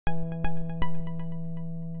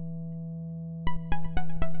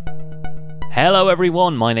Hello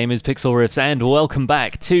everyone, my name is Pixlriffs and welcome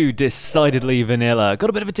back to Decidedly Vanilla. Got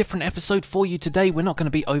a bit of a different episode for you today. We're not going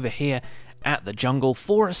to be over here at the jungle.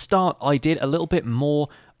 For a start, I did a little bit more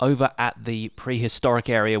over at the prehistoric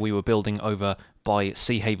area we were building over by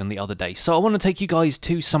Sea Haven the other day. So I want to take you guys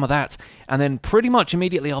to some of that, and then pretty much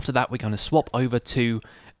immediately after that we're going to swap over to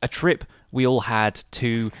a trip we all had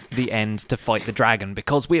to the end to fight the dragon,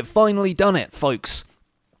 because we have finally done it, folks.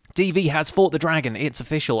 DV has fought the dragon, it's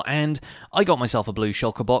official, and I got myself a blue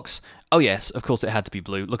shulker box. Oh yes, of course it had to be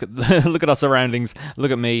blue. Look at look at our surroundings,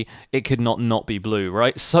 look at me, it could not be blue,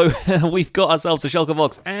 right? So we've got ourselves a shulker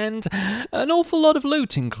box and an awful lot of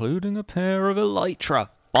loot, including a pair of elytra.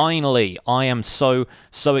 Finally, I am so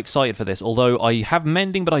excited for this, although I have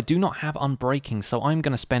mending, but I do not have unbreaking, so I'm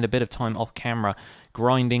going to spend a bit of time off camera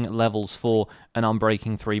grinding levels for an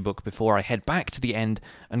Unbreaking 3 book before I head back to the end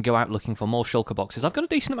and go out looking for more shulker boxes. I've got a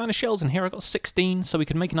decent amount of shells in here. I've got 16, so we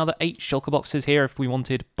could make another 8 shulker boxes here if we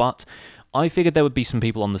wanted, but I figured there would be some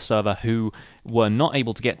people on the server who were not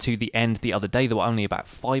able to get to the end the other day. There were only about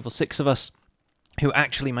 5 or 6 of us who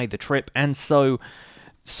actually made the trip, and so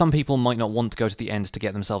some people might not want to go to the end to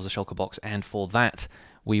get themselves a shulker box, and for that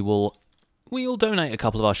we'll donate a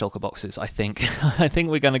couple of our shulker boxes, I think. I think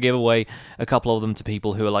we're going to give away a couple of them to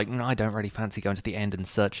people who are like, no, I don't really fancy going to the end and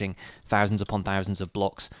searching thousands upon thousands of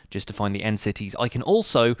blocks just to find the end cities. I can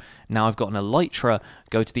also, now I've got an elytra,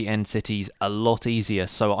 go to the end cities a lot easier,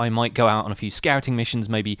 so I might go out on a few scouting missions,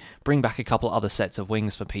 maybe bring back a couple other sets of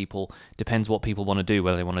wings for people. Depends what people want to do,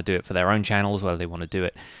 whether they want to do it for their own channels, whether they want to do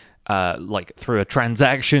it like through a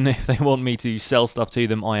transaction. If they want me to sell stuff to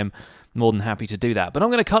them, I am more than happy to do that. But I'm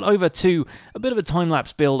going to cut over to a bit of a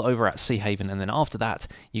time-lapse build over at Sea Haven, and then after that,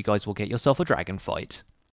 you guys will get yourself a dragon fight.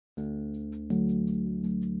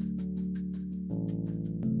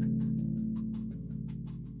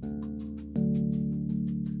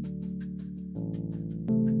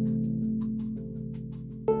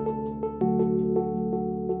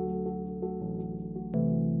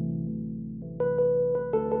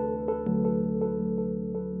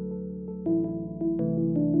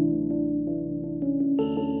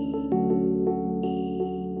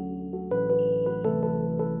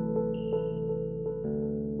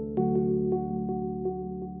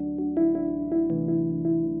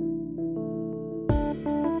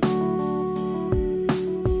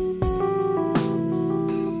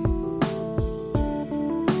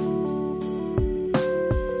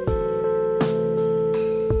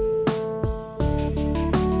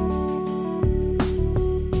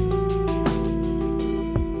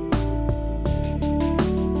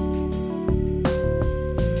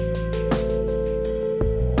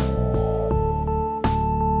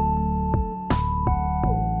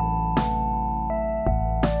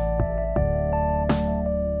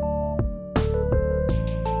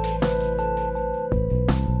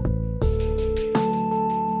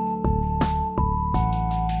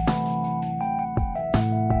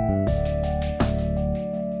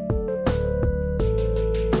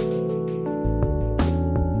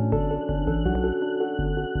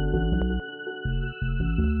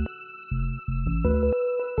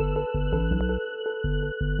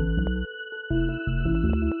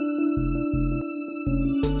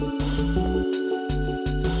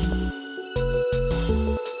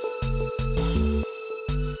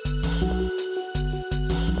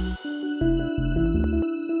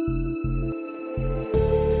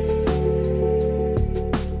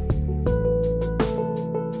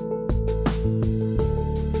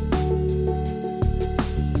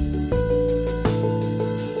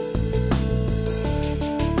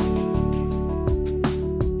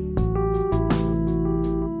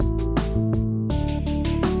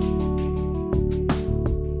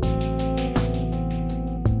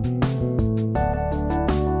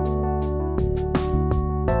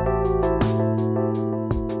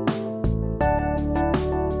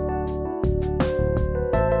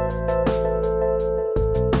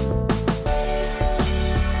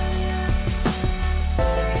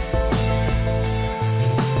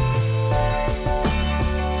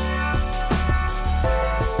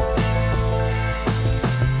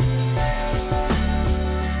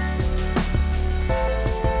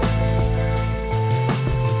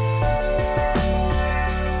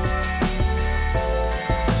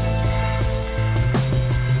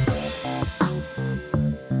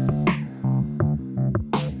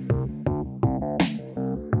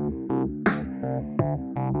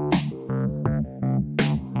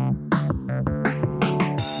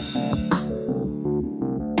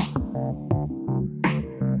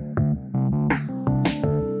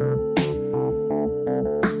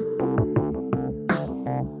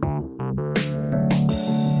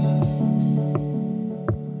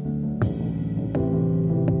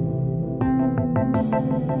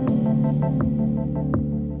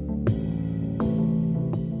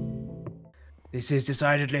 This is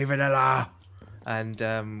decidedly vanilla. And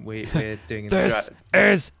we're doing This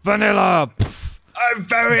is vanilla. I'm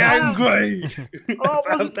very angry wasn't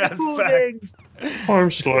about that recording. fact.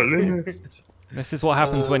 I'm slightly. This is what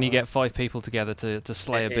happens when you get 5 people together to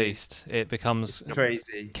slay a It is. beast. It becomes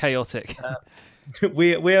Crazy. chaotic.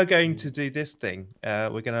 We are going to do this thing.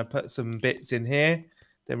 We're going to put some bits in here.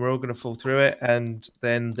 Then we're all going to fall through it, and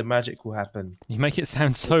then the magic will happen. You make it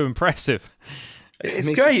sound so impressive. It's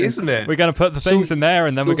makes great, sense. isn't it? We're going to put the things in there,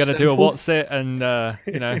 and then we're going to do a simple. what's it, and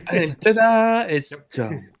you know. And ta-da! It's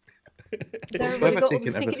done. Has everybody got all the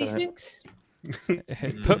taken snickety everything snooks?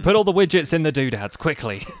 Put all the widgets in the doodads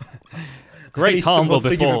quickly. Great Need some humble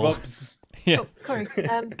more before. thingamabobs. Yeah. Oh, Corey,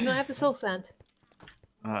 can I have the soul sand?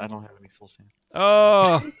 I don't have any soul sand.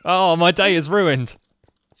 Oh, my day is ruined.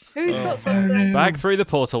 Who's got soul sand? Back through the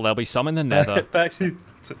portal, there'll be some in the nether. Back to.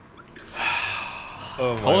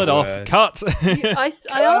 Oh my Call it off. word. Cut. I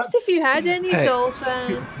asked if you had any soul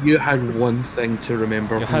sand. You had one thing to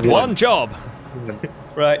remember. You had one job.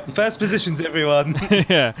 Right, first positions, everyone.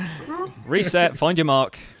 Yeah. Reset. Find your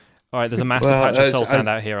mark. All right. There's a massive Well, patch of as soul sand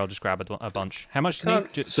I've- out here. I'll just grab a bunch. How much do you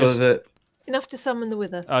need? Can't- So that Enough to summon the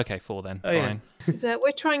wither. Okay, 4 then. Oh, yeah. Fine. So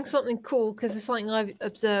we're trying something cool because it's something I've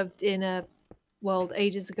observed in a world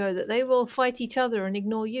ages ago that they will fight each other and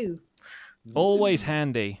ignore you, Always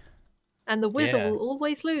handy. and the wither Yeah. will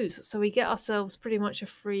always lose. So we get ourselves pretty much a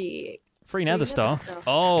free. Free nether nether star. star.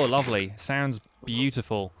 Oh, lovely. Sounds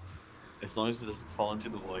beautiful. As long as it doesn't fall into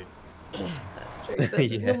the void. That's true. But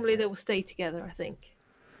Yeah. normally they will stay together, I think.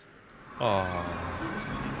 Oh.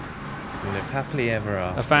 We live happily ever A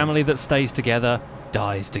after. family that stays together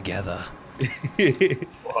dies together.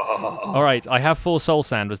 All right, I have 4 soul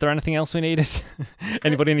sand. Was there anything else we needed?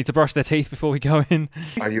 Anybody need to brush their teeth before we go in?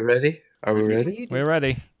 are you ready? Are we ready? You do. We're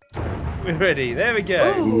ready. We're ready. There we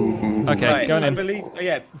go. Ooh. Okay, Right, going I in. believe. Oh,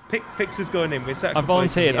 yeah, Pix is going in. We're I sacrificing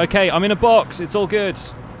volunteered. him. Okay, I'm in a box. It's all good.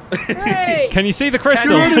 Hooray! Can you see the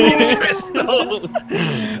crystal?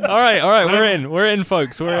 all right, we're in,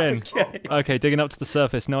 folks. We're in. Okay. Okay, digging up to the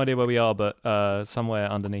surface. No idea where we are, but somewhere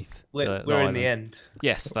underneath. We're the in island. the end.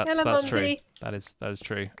 Yes, that's Hello, true. Mumsy. That is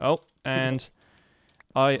true. Oh, and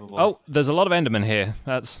there's a lot of Endermen here.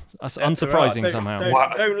 That's unsurprising Don't- somehow. don't-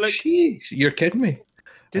 What? look. Jeez, you're kidding me.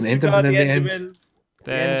 An Disregard Enderman in the end. Enderman.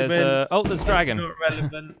 There's Enderman. there's a That's dragon. not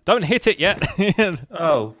relevant. Don't hit it yet.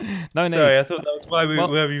 Oh, No need. sorry. I thought that was why we Well-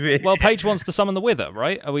 were we. Well, Paige wants to summon the Wither,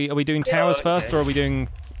 right? Are we doing towers okay. first, or are we doing?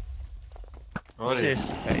 Alrighty.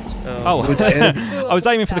 Seriously, Paige. Oh, Would, I was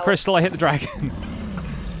aiming for the crystal. I hit the dragon.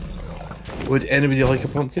 would anybody like a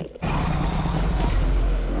pumpkin?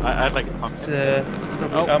 I'd like a It's, pumpkin.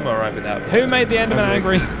 probably, I'm alright with that. Who made the Enderman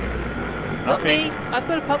angry? Not me. I've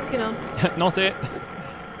got a pumpkin on. Not it.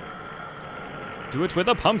 Do it with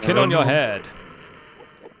a pumpkin I on your don't know. head.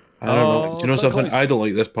 I don't know. Oh, You know so something? close. I don't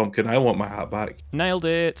like this pumpkin. I want my hat back. Nailed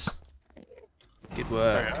it. Good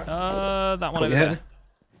work. That one Put over your there. head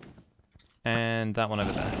And that one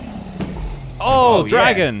over there. Oh, Oh,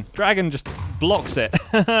 dragon! yes. Dragon just blocks it.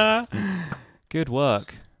 Good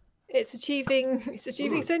work. It's achieving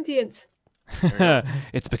sentience.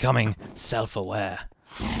 It's becoming self-aware.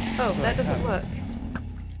 Oh, that doesn't work.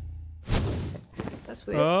 That's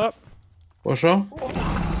weird. Oh, What's wrong?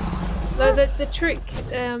 No, the trick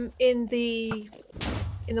in the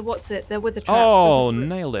what's it? The with the trap. oh, doesn't work.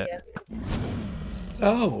 nailed it. Yeah.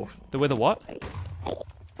 Oh. The with a what?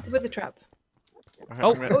 With the trap.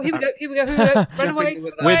 Oh. Oh, here we go. Here we go. Here we go. Run away.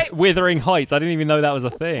 with Run away. Withering heights. I didn't even know that was a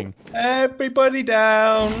thing. Everybody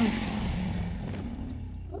down.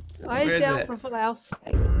 Eyes Where is down it? from the house.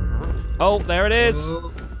 Oh, there it is.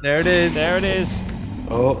 There it is. There it is.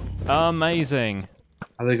 Oh. Amazing.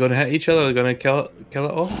 Are they going to hit each other? Are they going to kill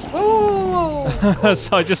it off? Whoa!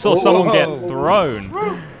 So I just saw someone get Whoa.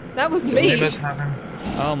 thrown. That was me. Let's have him.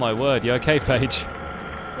 Oh my word. You okay, Paige?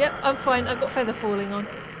 Yep, I'm fine. I've got feather falling on.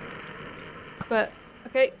 But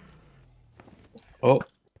okay. Oh.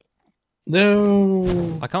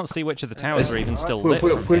 No. I can't see which of the towers are even still Where, lit.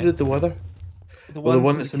 where, from where here. did the weather? The, Well, the ones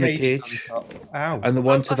one in that's in the cage cage. on top. Ow. And the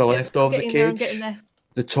one to the left of the I'm getting cage? there.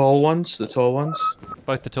 The tall ones? The tall ones?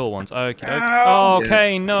 Both the tall ones. Okay. Ow.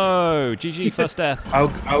 Okay. No. GG. First death.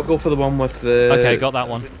 I'll go for the one with the... Okay. Got that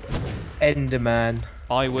one. Enderman.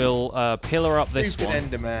 I will pillar up this Stupid one.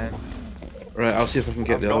 Enderman. Right, I'll see if I can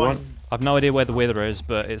get the other one. I've no idea where the wither is,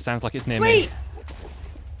 but it sounds like it's near Sweet. me.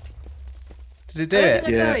 Did it do I don't it? think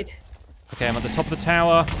I Yeah. died. Okay, I'm at the top of the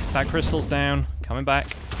tower. That crystal's down. Coming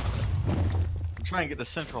back. I'm trying to get the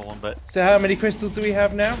central one, but So how many crystals do we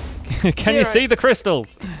have now? Can you 0. see the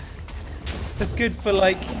crystals? That's good for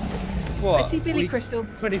like what? I see Billy we- Crystal.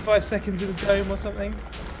 25 seconds in the dome or something.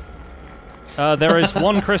 There is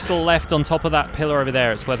one crystal left on top of that pillar over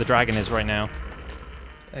there. It's where the dragon is right now.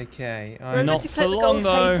 Okay. Remember Not to for collect the long,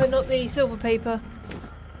 gold paper, though. not the silver paper.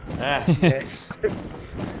 Ah, Yes.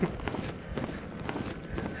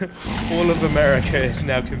 All of America is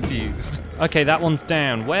now confused. Okay, that one's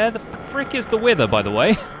down. Where the frick is the wither, by the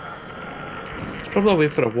way? It's probably away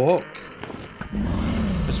for a walk.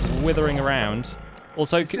 Just withering around.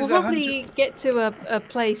 Also, This We'll is probably get to a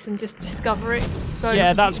place and just discover it. Go yeah,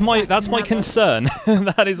 and that's get my sack and hammer. concern.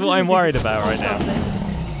 That is what I'm worried about right now.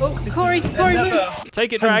 Oh, Corey, Corey, move! Another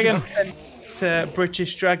Take it, dragon. 100%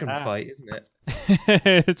 British dragon Ah. fight, isn't it?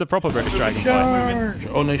 It's a proper British dragon fight. Charge!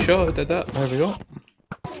 Oh, nice shot. I did that. There we go.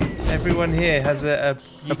 Everyone here has a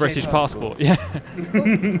A UK British passport. Yeah.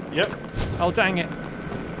 yep. Oh, dang it.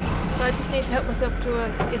 So I just need to help myself to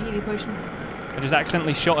a healing potion. I just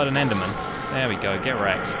accidentally shot at an enderman. There we go. Get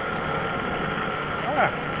wrecked.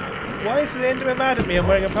 Ah, why is the Enderman mad at me? I'm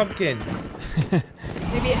wearing a pumpkin.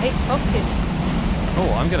 Maybe it hates pumpkins.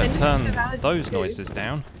 Oh, I'm going to Endermen turn have allergies those too. noises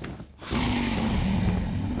down.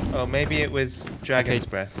 Oh, maybe it was dragon's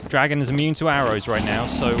breath. Dragon is immune to arrows right now,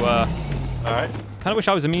 so All right. kind of wish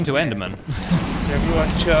I was immune to enderman. So everyone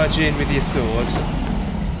charge in with your sword.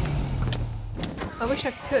 I wish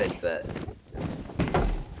I could, but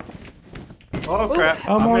Oh crap!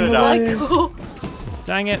 I'm I'm on gonna the die. way. Michael,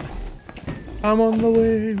 Dang it. I'm on the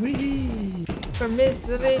way. Whee! from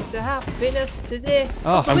misery to happiness today.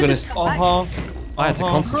 Oh, the I'm wither's gonna- come back. I had to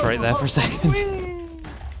concentrate there for a second.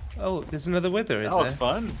 Oh, there's another wither, is That was there?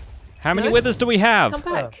 fun. How many No, withers do we have? Come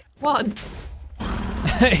back. One.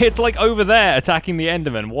 It's like over there attacking the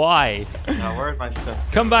enderman. Why? Now where's my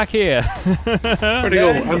stuff? Come back here. Where'd he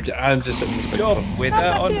go? I'm just sitting in this big Job, pub. wither, Come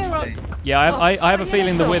back here, honestly. Yeah, I have a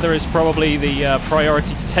feeling the wither is probably the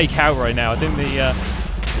priority to take out right now. I think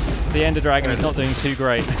the ender dragon is not doing too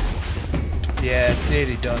great. Yeah, it's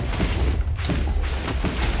nearly done.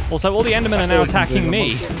 Also, all the endermen are I now feel like I'm attacking doing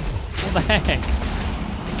me. What the heck?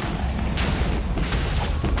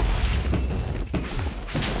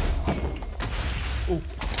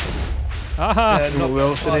 Aha! So- What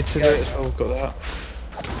else did I far to to go. do? Oh, got that.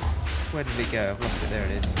 Where did he go? I've lost it. There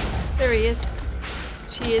it is. There he is.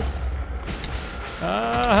 She is.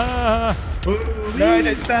 Ah! No,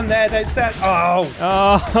 don't stand there. Don't stand. Oh!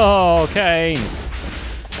 Oh, Kane!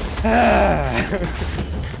 Ah.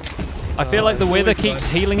 I feel like the it's wither always keeps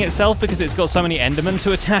fun. healing itself because it's got so many endermen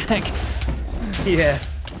to attack. Yeah.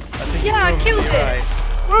 I think Yeah, I you're killed probably it.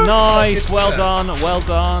 right. Nice, well wither. done, well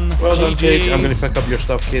done. Well done, Paige. I'm going to GGs. pick up your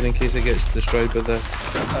stuff, Kane, in case it gets destroyed by the...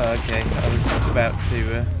 Oh, okay. I was just about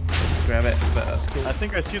to grab it, but that's cool. I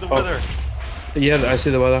think I see the wither. Yeah, I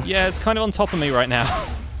see the weather. Yeah, it's kind of on top of me right now.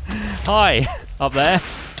 Hi, up there.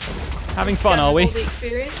 Having fun, are we? All the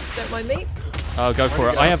experience. Don't mind me. Oh, go for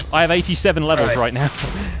Where'd it. you go? I have 87 levels Right. right now,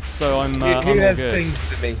 so I'm Who all has good. things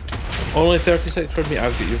for me? Only 36 for me.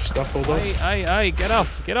 I've got your stuff, hold on. Hey, get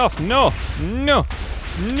off, get off. No, no,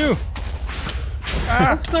 no.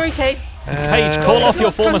 Ah! Oh, sorry, Kate. Paige, call off your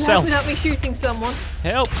Not former come self. without me shooting someone.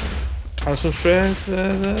 Help. Have some strength.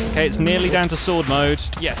 Okay, it's nearly down to sword mode.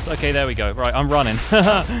 Yes, okay, there we go. Right, I'm running.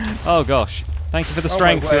 Oh gosh. Thank you for the Oh my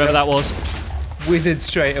strength, word. whoever that was. Withered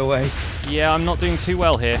straight away. Yeah, I'm not doing too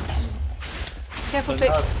well here. Careful, So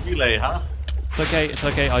now Pix. it's relay, huh? It's okay, it's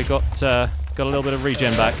okay. I got a little bit of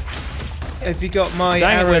regen back. Have you got my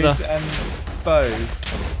Dang it, arrows Wither. and bow?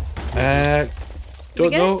 we Don't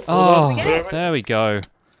get know. it? Oh, we get it? there we go.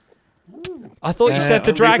 I thought you said the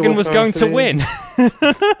I'm dragon gonna was go going for to three. win.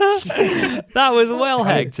 That was well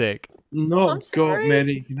hectic. Not I'm got sorry.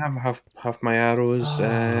 many. You can have half my arrows.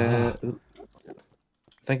 Ah.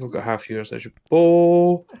 I think I've got half yours. There's your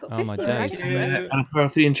bow. I've got Oh, my 15 days. dragon's breath. And a pair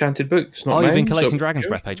of 3 enchanted books. Not Oh, you've been mine, collecting so- Dragon's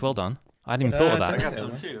Breath, Paige. Well done. I hadn't even thought of I that. got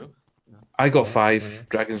some too. I got 5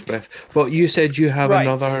 Dragon's Breath. But you said you have Right.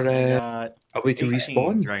 another a way to 18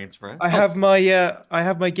 respawn. Dragon's breath. I have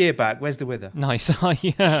my gear back. Where's the wither? Nice.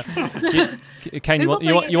 Yeah. Kane, Who you got want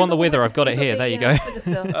my- you want the who got wither? my I've got it wither? here. There you Yeah, go. wither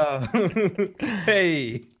stuff. Oh,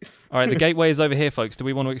 hey. All right, the gateway is over here, folks. Do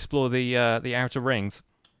we want to explore the outer rings?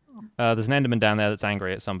 There's an enderman down there that's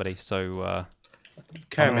angry at somebody, so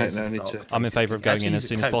Kermit's Alright, a now I need sock, to- I'm in favour of going Actually, in as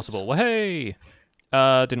use a soon as coat. possible. Well, hey,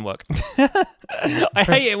 didn't work. I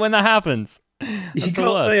hate it when that happens. You That's the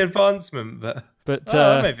got worst. the advancement, but But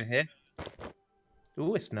I'm over here.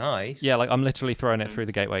 Oh, it's nice. yeah, like I'm literally throwing it through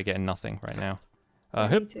the gateway, getting nothing right now. Me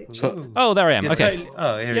Hoop. too. So- Ooh. Oh, there I am. You're Okay. totally-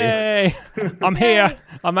 oh, here it is. Yay! I'm here.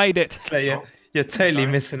 I made it. So you're totally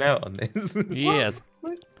missing out on this. Yes.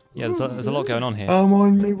 Yeah, there's a lot going on here. I'm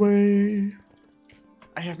on my way.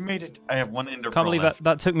 I have made it. I have one ender Can't pearl believe left.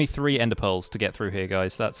 that took me 3 ender pearls to get through here,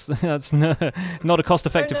 guys. That's not a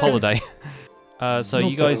cost-effective Oh, no. holiday. So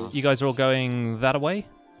you guys are all going that away?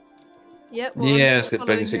 Yep. Yeah, it's got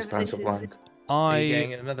following biggest whoever expanse this of is. land. Are you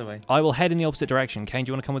going it another way? I will head in the opposite direction. Kane, do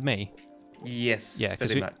you want to come with me? Yes. Yeah, because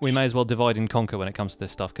very much. we may as well divide and conquer when it comes to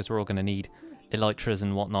this stuff, because we're all going to need elytras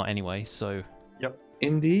and whatnot anyway. So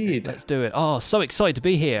Indeed. let's do it. Oh, so excited to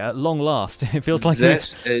be here at long last. It feels like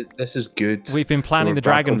this is good. we've been planning We're the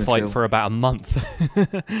back dragon on the fight trail. for about a month.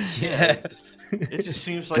 Yeah. It just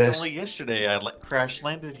seems like This- only yesterday I crash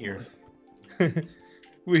landed here.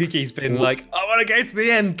 Wiki's been like, I want to go to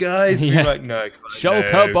the end, guys. Yeah. We're like, no.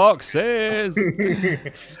 Shulker no. boxes.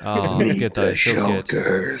 Oh, it's good though. It feels good.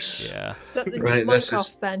 Shulkers. Yeah. Is that the new Right, this Minecraft is-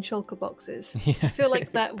 band, Shulker Boxes? Yeah. I feel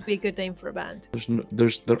like that would be a good name for a band.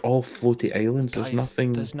 They're all floaty islands. There's Guys,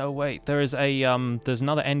 nothing. There's no way. There is a there's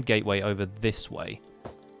another end gateway over this way.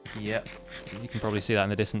 Yep. You can probably see that in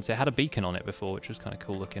the distance. It had a beacon on it before, which was kind of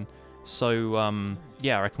cool looking. So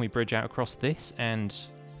yeah, I reckon we bridge out across this and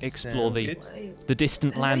explore Sounds the good. the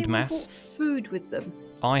distant Has anyone landmass. brought food with them?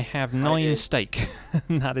 I have I 9 did. steak.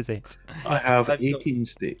 That is it. I have I've got- 18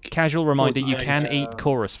 steak. Casual reminder: you 49, can eat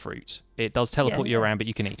chorus fruit. It does teleport Yes. you around, but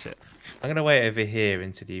you can eat it. I'm going to wait over here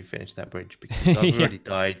until you finish that bridge because I've Yeah. already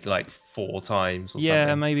died like 4 times or Yeah,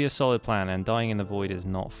 something. maybe a solid plan. And dying in the void is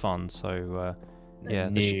not fun. So yeah, the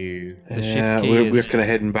No. the shift Yeah, key we're is- kind of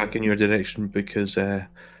heading back in your direction because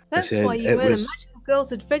That's said why you it wear was- the Magical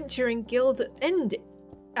Girls Adventuring Guild End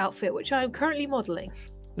outfit, which I am currently modelling.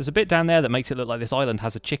 there's a bit down there that makes it look like this island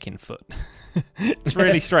has a chicken foot. It's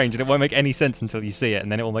really strange, and it won't make any sense until you see it, and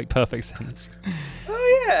then it will make perfect sense.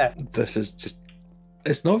 Oh, yeah. this is just.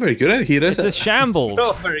 It's not very good out here, is It's a it? shambles.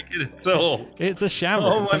 Not very good at all. It's a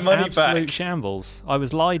shambles. Oh, It's my an money absolute back. shambles. I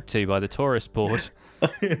was lied to by the tourist board.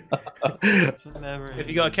 Have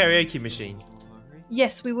you got a karaoke machine?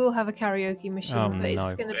 Yes, we will have a karaoke machine, Oh, but it's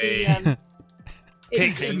no. going to be.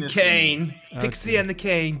 Pix it's, and It's- Kane. Okay. Pixie and the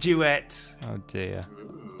Kane duet. Oh dear.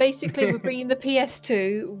 basically, we're bringing the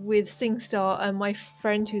PS2 with SingStar, and my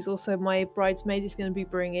friend, who's also my bridesmaid, is going to be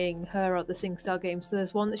bringing her other SingStar games. So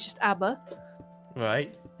there's one that's just ABBA,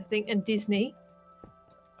 Right. I think, and Disney.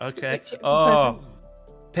 Okay. Picture- Oh.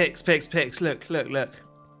 Pix. Look. I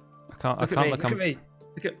can't. Look I at can't me. look. Look at me.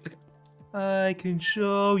 Look at. I can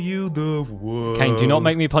show you the world. Kane, do not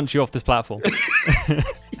make me punch you off this platform.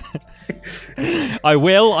 I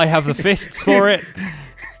will. I have the fists for it.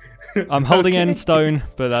 I'm holding Okay. end stone,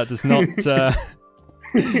 but that does not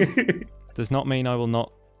does not mean I will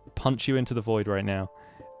not punch you into the void right now.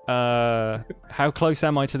 How close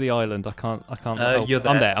am I to the island? I can't. help. You're I'm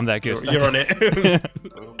there. there. I'm there. Good. You're on it.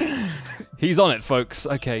 He's on it, folks.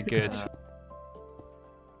 Okay, good.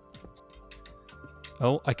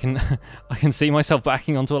 Oh, I can see myself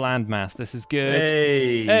backing onto a landmass. This is good.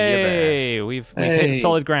 Hey. You're there. Hey, we've hit Hey.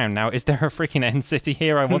 solid ground now. Is there a freaking end city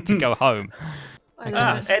here? I want to go home. I don't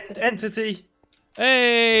Ah, know. entity.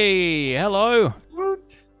 Hey, hello.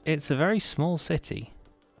 It's a very small city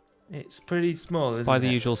It's pretty small, isn't by the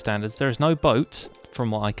it? usual standards. There is no boat, from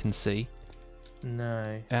what I can see.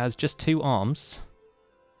 No. It has just 2 arms.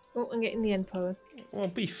 Oh, I'm getting the end poem. Well,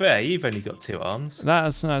 be fair. You've only got 2 arms.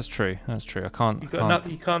 That's true. That's true. I can't You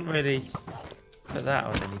can't really put that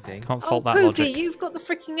on anything. can't Oh, fault that Poopy, logic. you've got the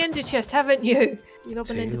freaking ender chest, haven't you? You got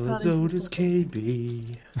an ender Tale pearl as into old the as pool.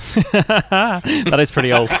 KB. That is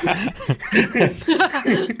pretty old.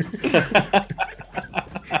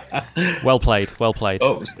 Well played. Well played.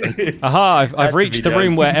 Oh, Aha! I've Had to reached be the room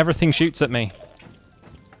done. where everything shoots at me.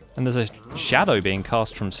 And there's a shadow being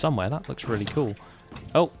cast from somewhere. That looks really cool.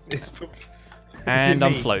 Oh, It's probably... and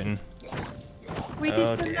I'm me? floating. We did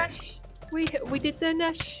Oh, the dear. Nash. We did the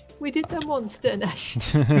Nash. We did the monster Nash.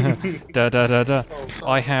 Da da da da.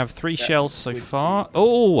 I have 3 shells so far.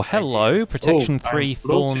 Oh, hello. Protection Oh, I'm 3,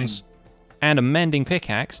 floating. thorns, and a mending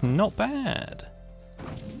pickaxe. Not bad.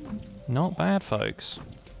 Not bad, folks.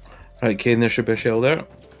 right, Kane, there should be a shell there.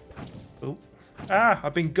 Ah,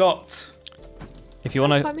 I've been got. If you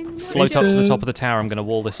want I'm to coming now. float up to the top of the tower, I'm going to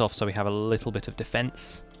wall this off so we have a little bit of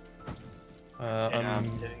defense. I'm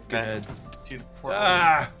getting gonna... back to the portal.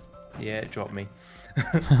 Ah! Yeah, it dropped me.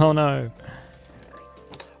 Oh no.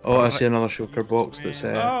 Oh, I see another shulker box that's.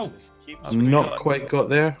 Oh! I'm not quite got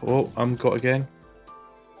there. Oh, I'm got again.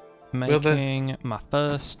 Where the- Making my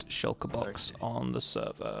first shulker box on the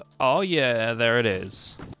server. Oh yeah, there it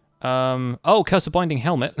is. Oh, Curse of Binding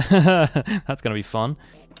Helmet. That's gonna be fun.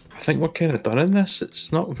 I think we're kind of done in this.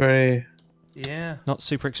 It's not very. Yeah. Not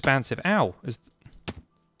super expansive. Ow! There's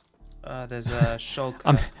a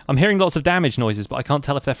shulker. I'm hearing lots of damage noises, but I can't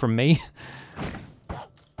tell if they're from me.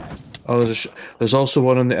 Oh, there's also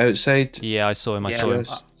one on the outside. Yeah, I saw him. I Yeah. saw him.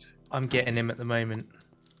 Yes. I'm getting him at the moment.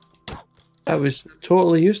 That was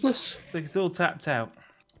totally useless. It's all tapped out.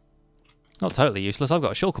 Not totally useless. I've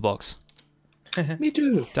got a shulker box. Me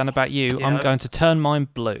too. Done about you. Yeah, I'm going to turn mine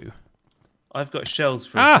blue. I've got shells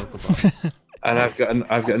for Ah! a shulker box. And I've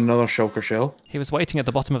got another shulker shell. He was waiting at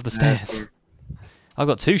the bottom of the stairs. I've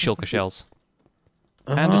got 2 shulker shells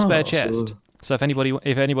and a spare chest. So if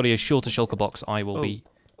anybody is short a shulker box, I will be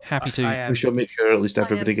happy to. I am. We should make sure at least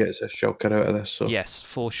everybody gets a shulker out of this. So. Yes,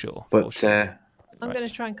 for sure. But for sure. I'm Right. going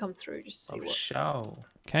to try and come through just to see what. Shell.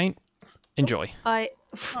 Kane, enjoy. I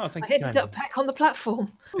thank I you ended kindly. up back on the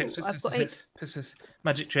platform. Piss, Ooh, I've got 8. piss.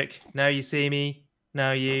 Magic trick. Now you see me.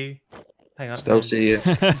 Now you. Hang on. Still see you.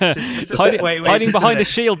 Just Hiding, wait, hiding just a behind a minute.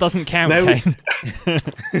 shield doesn't count, Now- Kane.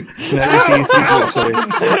 Now we see you 3 blocks away.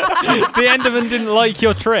 The Enderman didn't like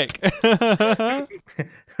your trick.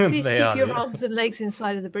 Please They keep are, your yeah. arms and legs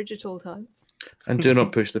inside of the bridge at all times. And do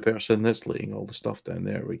not push the person that's laying all the stuff down.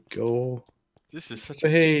 There we go. This is such a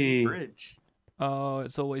Hey. big bridge. Oh,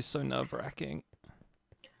 it's always so nerve-wracking.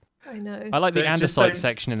 I know. I like the Don't- just andesite don't-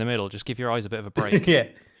 section in the middle. Just give your eyes a bit of a break. Yeah.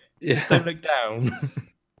 Yeah. Just don't look down.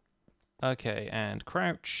 Okay, and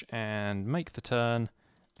crouch, and make the turn,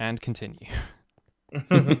 and continue.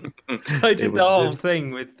 I did the whole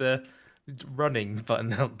thing with the running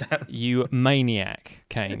button held down. You maniac,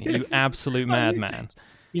 Kane. You absolute madman.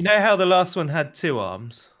 You know how the last one had 2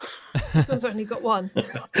 arms? This one's only got 1.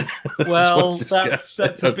 Well, just that's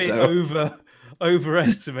gets a bit down.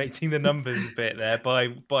 overestimating the numbers a bit there by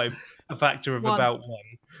a factor of 1. about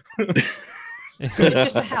 1. It's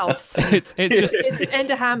just a house. It's just It's an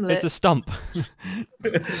Ender Hamlet. it's a stump.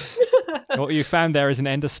 What you found there is an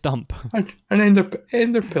ender stump. An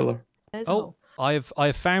ender pillar. There's a Oh, hole.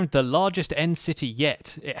 I've found the largest end city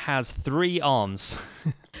yet. It has 3 arms.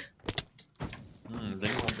 They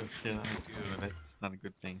won't go sit on it too. That's not a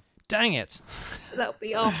good thing. Dang it! That'll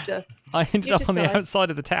be after. I ended You up just on the died. outside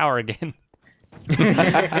of the tower again.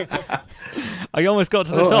 I almost got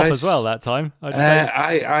to the Oh, top I as well s- that time. I just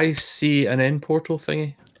let it- I see an end portal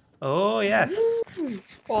thingy. Oh, yes.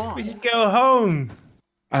 Why? We can go home.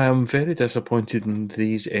 I am very disappointed in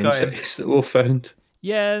these end Go ahead. cities that we found.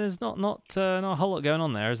 Yeah, there's not a whole lot going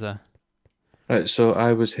on there, is there? Right, so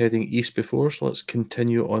I was heading east before, so let's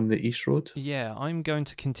continue on the east road. Yeah, I'm going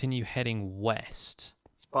to continue heading west.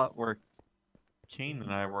 Spot where Kane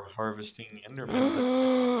and I were harvesting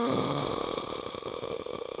Enderman.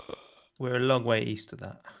 We're a long way east of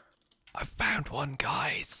that. I found one,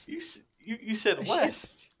 guys. You said Oh, shit.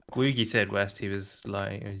 west. Woogie said west. He was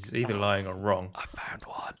lying. He's either lying or wrong. I found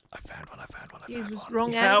one. I found one. I found one. I He found was one.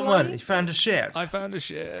 wrong He and found one. lying? He found a ship. I found a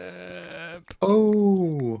ship.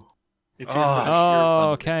 Oh, It's here for Oh. the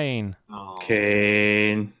Oh, sheer fun. Kane. Oh.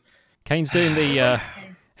 Kane. Kane's doing the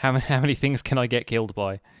how many things can I get killed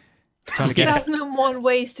by? Trying to get. 2001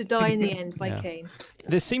 ways to die in the end by Yeah. Kane.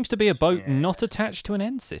 There seems to be a boat Yeah. not attached to an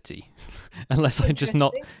end city, unless I just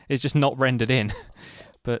not Interesting. it's just not rendered in.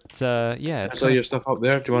 But yeah, I it's saw kind your of stuff up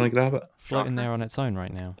there. Do you want to grab it? floating there on its own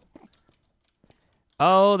right now.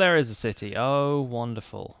 Oh, there is a city. Oh,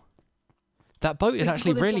 wonderful. That boat We is can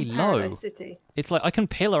actually call this really one low. Paradise City. It's like I can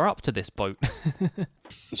pillar up to this boat.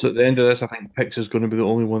 So at the end of this, I think Pix is going to be the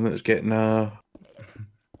only one that's getting a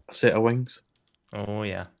set of wings. Oh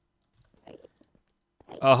yeah.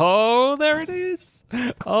 Oh, there it is.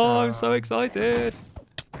 Oh, I'm so excited.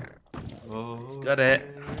 Oh, Got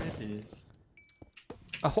it. there it is.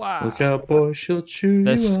 Oh, wow. Look out, boy! She'll chew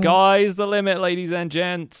The you up. sky's the limit, ladies and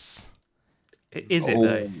gents. Is it Oh.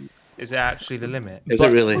 though? Is it actually the limit? Is it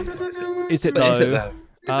really? Is it But is it though?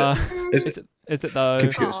 though? Is Is it though?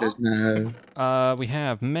 Computer Aw. says no. We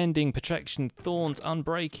have mending, protection, thorns,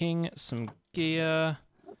 unbreaking, some gear.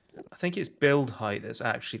 I think it's build height that's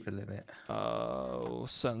actually the limit. Oh,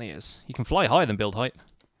 certainly is. You can fly higher than build height.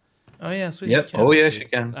 Oh yeah. I suppose Yep. you can, Oh yes, actually. you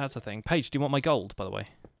can. That's a thing. Paige, do you want my gold, by the way?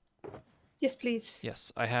 Yes, please.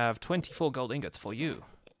 Yes, I have 24 gold ingots for you.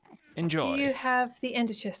 Enjoy. Do you have the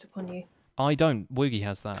Ender chest upon you? I don't. Woogie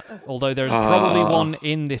has that. Although there's probably Ah. one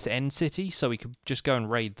in this end city, so we could just go and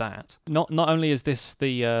raid that. Not only is this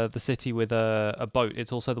the city with a boat,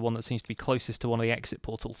 it's also the one that seems to be closest to one of the exit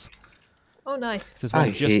portals. Oh, nice. There's one I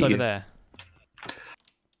just hate over you. there.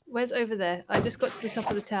 Where's over there? I just got to the top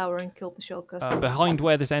of the tower and killed the shulker. Behind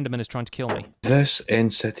where this Enderman is trying to kill me. This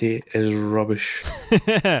end city is rubbish.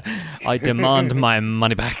 I demand my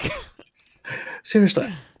money back. Seriously,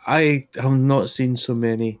 I have not seen so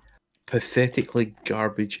many pathetically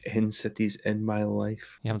garbage end cities in my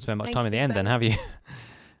life. You haven't spent much Thank time at the you, end then, Ben. have you?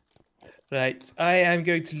 Right. I am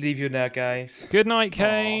going to leave you now, guys. Good night,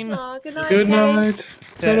 Kane. Aw, good night. Good Kane. night.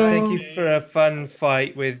 Thank you for a fun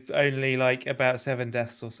fight with only like about 7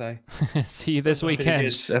 deaths or so. See you this Pretty weekend.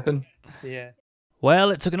 good. 7. Yeah.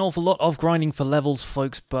 Well, it took an awful lot of grinding for levels,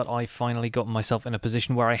 folks, but I finally got myself in a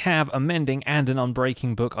position where I have a mending and an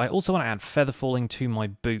unbreaking book. I also want to add feather falling to my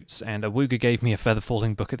boots, and Awuga gave me a feather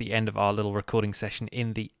falling book at the end of our little recording session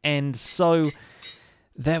in the end, so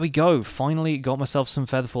there we go. Finally got myself some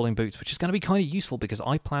feather falling boots, which is going to be kind of useful because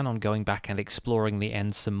I plan on going back and exploring the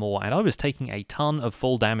end some more, and I was taking a ton of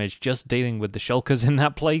fall damage just dealing with the shulkers in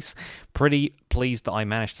that place. Pretty pleased that I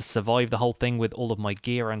managed to survive the whole thing with all of my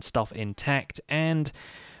gear and stuff intact. And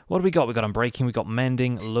what do we got? We got unbreaking, we got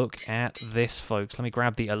mending. Look at this, folks. Let me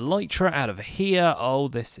grab the elytra out of here. Oh,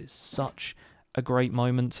 this is such a great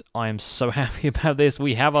moment. I am so happy about this.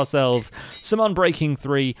 We have ourselves some unbreaking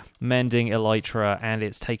 3, mending elytra, and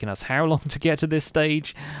it's taken us how long to get to this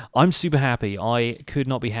stage? I'm super happy. I could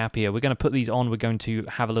not be happier. We're going to put these on. We're going to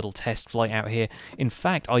have a little test flight out here. In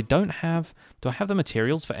fact, I don't have... Do I have the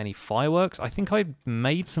materials for any fireworks? I think I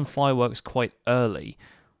made some fireworks quite early,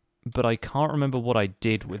 but I can't remember what I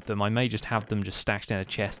did with them. I may just have them just stashed in a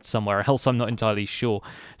chest somewhere else. I'm not entirely sure.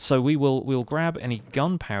 So we'll grab any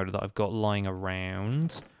gunpowder that I've got lying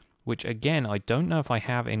around, which again, I don't know if I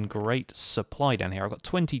have in great supply down here. I've got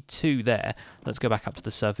 22 there. Let's go back up to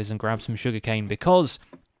the surface and grab some sugarcane, because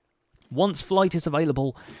once flight is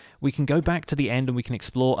available, we can go back to the end and we can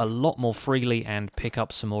explore a lot more freely and pick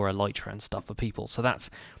up some more elytra and stuff for people. So that's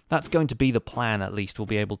going to be the plan, at least. We'll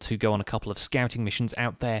be able to go on a couple of scouting missions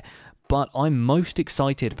out there. But I'm most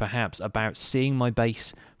excited, perhaps, about seeing my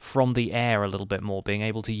base from the air a little bit more, being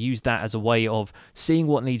able to use that as a way of seeing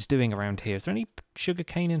what needs doing around here. Is there any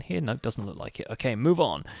sugarcane in here? No, doesn't look like it. Okay, move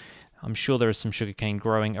on. I'm sure there is some sugarcane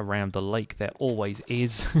growing around the lake. There always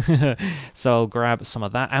is. So I'll grab some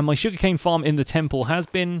of that. And my sugarcane farm in the temple has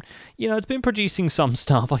been, you know, it's been producing some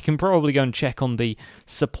stuff. I can probably go and check on the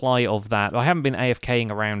supply of that. I haven't been AFKing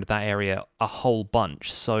around that area a whole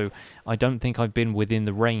bunch, so I don't think I've been within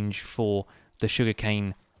the range for the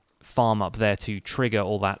sugarcane farm up there to trigger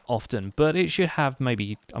all that often. But it should have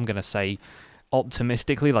maybe, I'm going to say,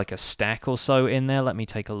 optimistically, like a stack or so in there. Let me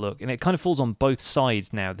take a look. And it kind of falls on both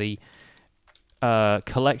sides now. The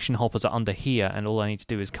collection hoppers are under here, and all I need to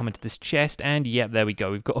do is come into this chest, and yep, there we go.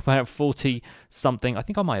 We've got about 40 something. I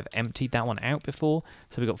think I might have emptied that one out before.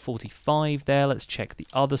 So we've got 45 there. Let's check the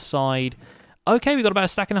other side. Okay, we got about a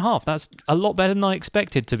stack and a half. That's a lot better than I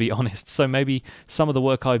expected, to be honest. So maybe some of the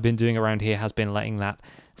work I've been doing around here has been letting that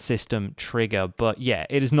system trigger. But yeah,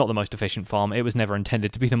 it is not the most efficient farm. It was never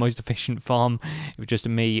intended to be the most efficient farm. It was just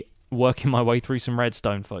me working my way through some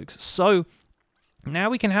redstone, folks. So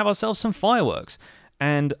now we can have ourselves some fireworks.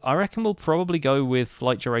 And I reckon we'll probably go with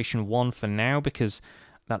flight duration 1 for now, because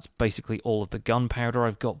that's basically all of the gunpowder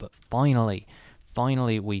I've got. But finally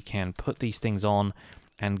we can put these things on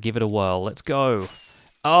and give it a whirl. Let's go.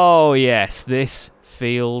 Oh yes, this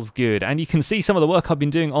feels good. And you can see some of the work I've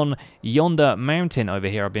been doing on yonder mountain over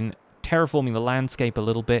here. I've been terraforming the landscape a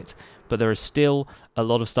little bit, but there is still a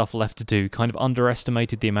lot of stuff left to do. Kind of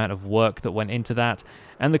underestimated the amount of work that went into that.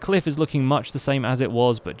 And the cliff is looking much the same as it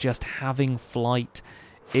was, but just having flight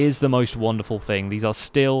is the most wonderful thing. These are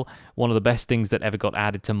still one of the best things that ever got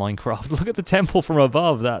added to Minecraft. Look at the temple from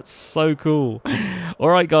above. That's so cool.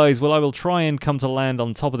 Alright guys, well I will try and come to land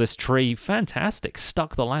on top of this tree. Fantastic.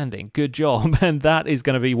 Stuck the landing. Good job. And that is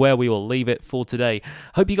going to be where we will leave it for today.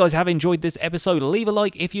 Hope you guys have enjoyed this episode. Leave a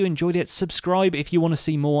like if you enjoyed it. Subscribe if you want to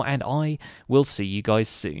see more. And I will see you guys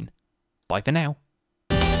soon. Bye for now.